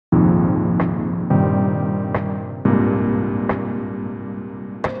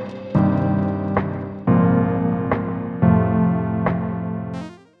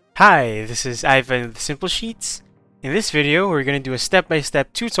Hi, this is Ivan with Simple Sheets. In this video, we're going to do a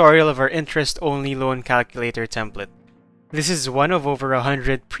step-by-step tutorial of our interest-only loan calculator template. This is one of over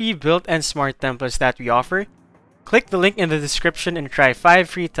 100 pre-built and smart templates that we offer. Click the link in the description and try 5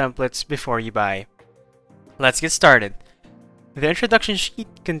 free templates before you buy. Let's get started. The introduction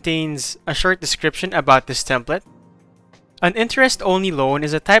sheet contains a short description about this template. An interest-only loan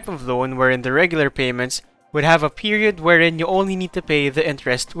is a type of loan wherein the regular payments would have a period wherein you only need to pay the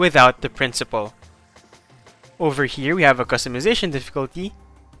interest without the principal. Over here, we have a customization difficulty,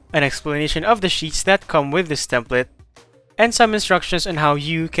 an explanation of the sheets that come with this template, and some instructions on how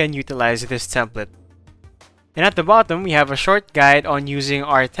you can utilize this template. And at the bottom, we have a short guide on using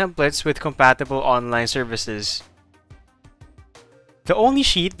our templates with compatible online services. The only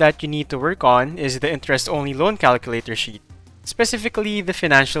sheet that you need to work on is the interest-only loan calculator sheet, specifically the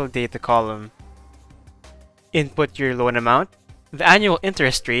financial data column. Input your loan amount, the annual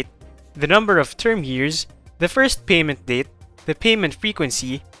interest rate, the number of term years, the first payment date, the payment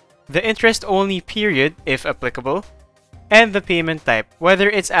frequency, the interest-only period if applicable, and the payment type, whether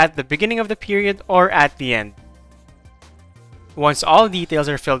it's at the beginning of the period or at the end. Once all details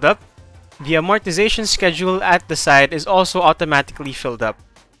are filled up, the amortization schedule at the side is also automatically filled up.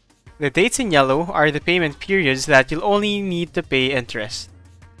 The dates in yellow are the payment periods that you'll only need to pay interest.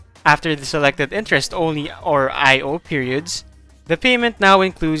 After the selected interest-only or IO periods, the payment now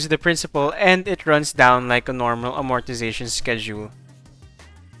includes the principal and it runs down like a normal amortization schedule.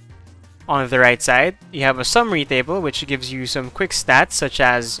 On the right side, you have a summary table which gives you some quick stats such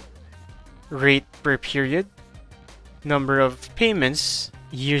as rate per period, number of payments,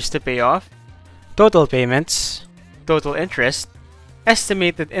 years to pay off, total payments, total interest,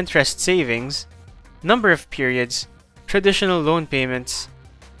 estimated interest savings, number of periods, traditional loan payments,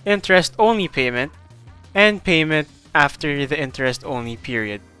 interest-only payment, and payment after the interest-only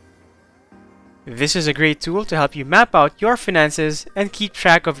period. This is a great tool to help you map out your finances and keep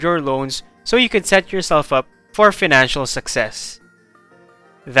track of your loans so you can set yourself up for financial success.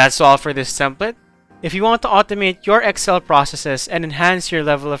 That's all for this template. If you want to automate your Excel processes and enhance your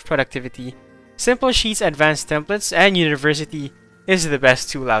level of productivity, Simple Sheets Advanced Templates and University is the best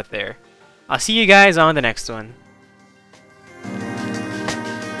tool out there. I'll see you guys on the next one.